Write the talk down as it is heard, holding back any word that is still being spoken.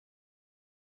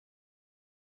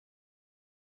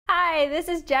Hi, this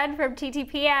is Jen from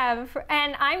TTPM,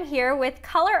 and I'm here with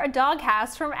Color a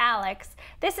Doghouse from Alex.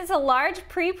 This is a large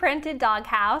pre-printed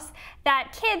doghouse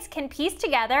that kids can piece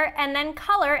together and then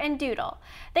color and doodle.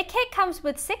 The kit comes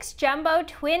with 6 jumbo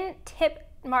twin tip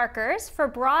markers for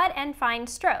broad and fine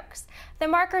strokes. The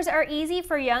markers are easy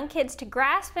for young kids to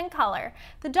grasp and color.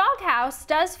 The doghouse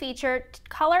does feature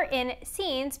color in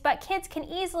scenes, but kids can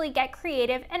easily get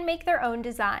creative and make their own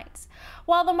designs.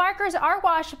 While the markers are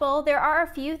washable, there are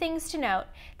a few things to note.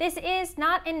 This is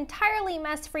not an entirely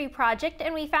mess-free project,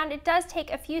 and we found it does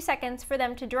take a few seconds for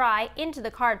them to dry into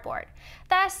the cardboard.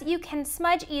 Thus, you can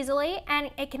smudge easily, and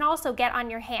it can also get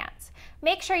on your hands.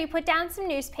 Make sure you put down some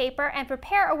newspaper and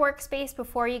prepare a workspace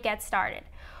before you get started.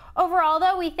 Overall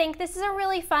though, we think this is a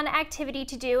really fun activity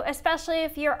to do, especially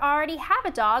if you already have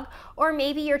a dog or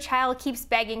maybe your child keeps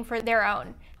begging for their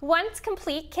own. Once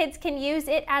complete, kids can use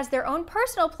it as their own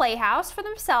personal playhouse for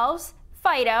themselves,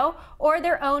 Fido, or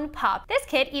their own pup. This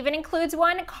kit even includes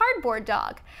one cardboard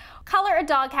dog. Color a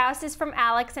Doghouse is from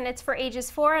Alex and it's for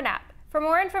ages 4 and up. For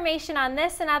more information on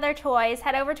this and other toys,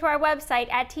 head over to our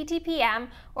website at TTPM,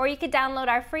 or you could download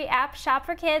our free app Shop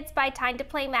for Kids by Time to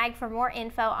Play Mag for more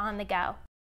info on the go.